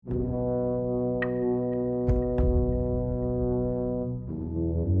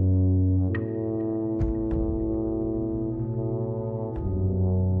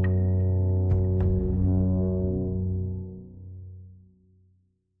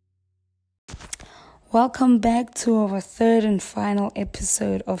Welcome back to our third and final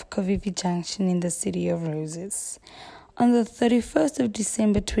episode of Kavivi Junction in the City of Roses. On the 31st of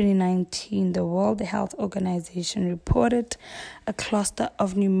December 2019, the World Health Organization reported a cluster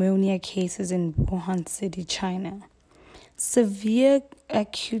of pneumonia cases in Wuhan City, China. Severe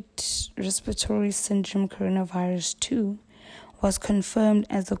acute respiratory syndrome coronavirus 2 was confirmed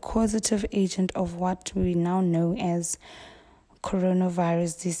as the causative agent of what we now know as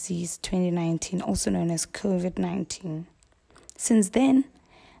coronavirus disease 2019, also known as COVID-19. Since then,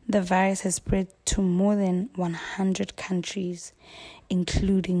 the virus has spread to more than 100 countries,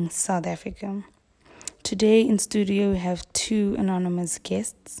 including South Africa. Today in studio, we have two anonymous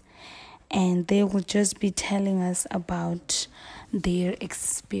guests, and they will just be telling us about their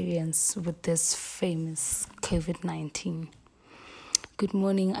experience with this famous COVID-19. Good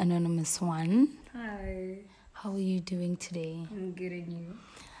morning, Anonymous One. Hi. How are you doing today? I'm good, and you?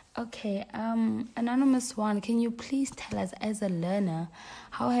 Okay, Anonymous One, can you please tell us, as a learner,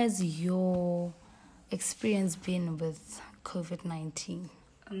 how has your experience been with COVID-19?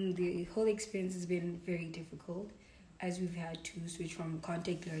 The whole experience has been very difficult, as we've had to switch from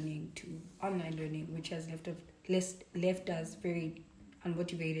contact learning to online learning, which has left us very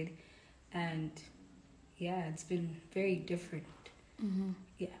unmotivated, and it's been very different. Mm-hmm.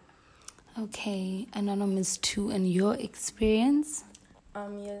 Yeah. Okay, Anonymous 2, and your experience?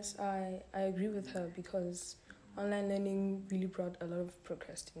 Yes, I agree with her because online learning really brought a lot of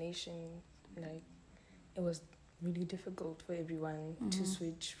procrastination. Like, it was really difficult for everyone to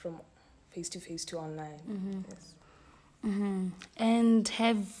switch from face-to-face to online. Mm-hmm. Yes. Mm-hmm. And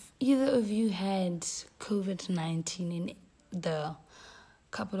have either of you had COVID-19 in the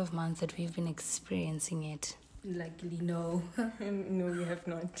couple of months that we've been experiencing it? Luckily, no. No, we have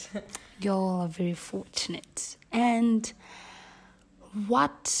not. Y'all are very fortunate. And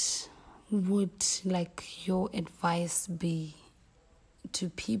what would your advice be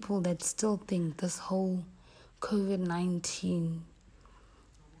to people that still think this whole COVID-19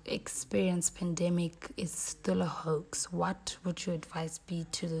 experience pandemic is still a hoax? What would your advice be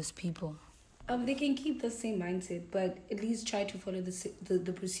to those people? They can keep the same mindset, but at least try to follow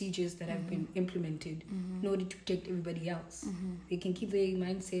the procedures that have been implemented in order to protect everybody else. They can keep their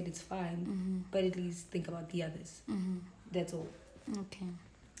mindset, it's fine, but at least think about the others. That's all. Okay.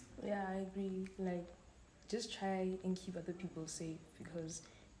 Yeah, I agree. Like, just try and keep other people safe, because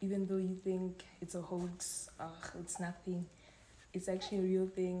even though you think it's a hoax, it's nothing, it's actually a real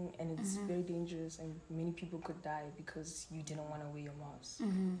thing, and it's very dangerous, and many people could die because you didn't want to wear your mask.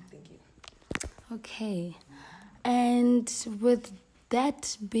 Thank you. Okay. And with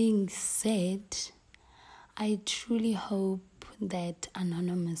that being said, I truly hope that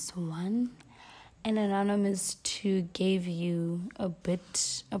Anonymous 1 and Anonymous 2 gave you a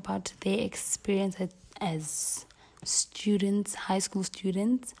bit about their experience as students, high school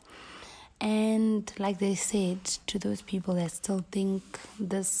students. And like they said, to those people that still think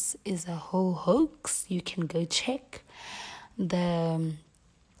this is a whole hoax, you can go check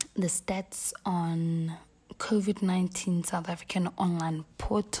the stats on COVID-19 South African online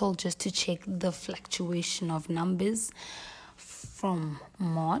portal just to check the fluctuation of numbers from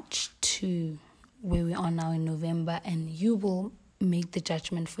March to where we are now in November, and you will make the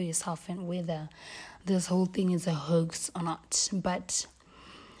judgment for yourself and whether this whole thing is a hoax or not. But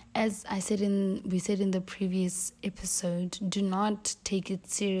as we said in the previous episode, do not take it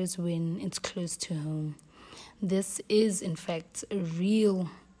serious when it's close to home. This is in fact a real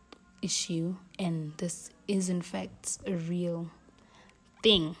issue, and this is in fact a real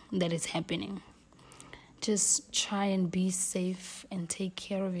thing that is happening. Just try and be safe and take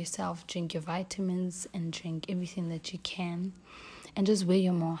care of yourself. Drink your vitamins and drink everything that you can, and just wear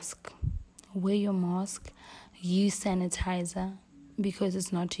your mask. Use sanitizer, because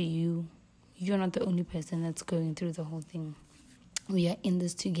it's not you. You're not the only person that's going through the whole thing. We are in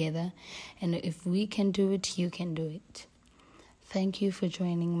this together, and if we can do it, you can do it. Thank you for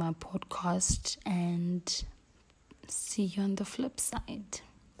joining my podcast, and see you on the flip side.